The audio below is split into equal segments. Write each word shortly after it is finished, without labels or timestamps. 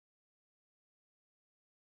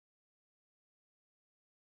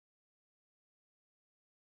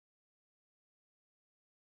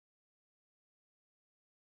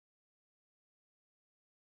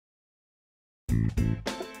Hi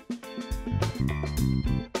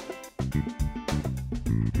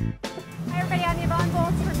everybody, I'm Yvonne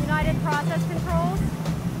Bolts from United Process Controls.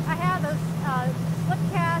 I have a slip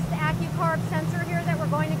cast AccuCarb sensor here that we're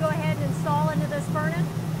going to go ahead and install into this furnace.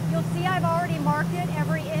 You'll see I've already marked it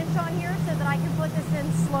every inch on here so that I can put this in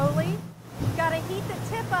slowly. You've got to heat the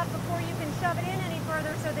tip up before you can shove it in any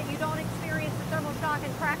further so that you don't experience the thermal shock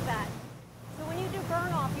and crack that. So when you do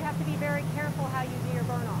burn off, you have to be very careful how you do your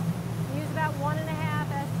burn off. Use about 1.5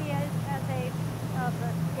 SCSA of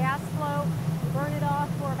the gas flow. You burn it off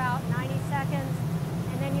for about 90 seconds,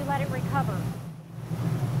 and then you let it recover.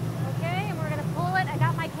 Okay, and we're going to pull it. I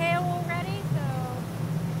got my KO ready, so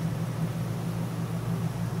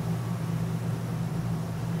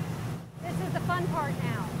this is the fun part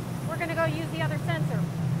now. We're going to go use the other sensor.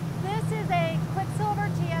 This is a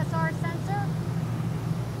QuickSilver TSR sensor.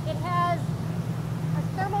 It has a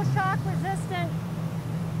thermal shock resistant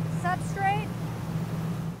substrate.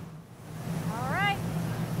 All right.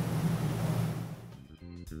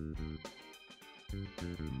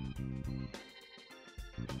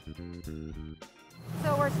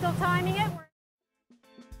 So we're still timing it.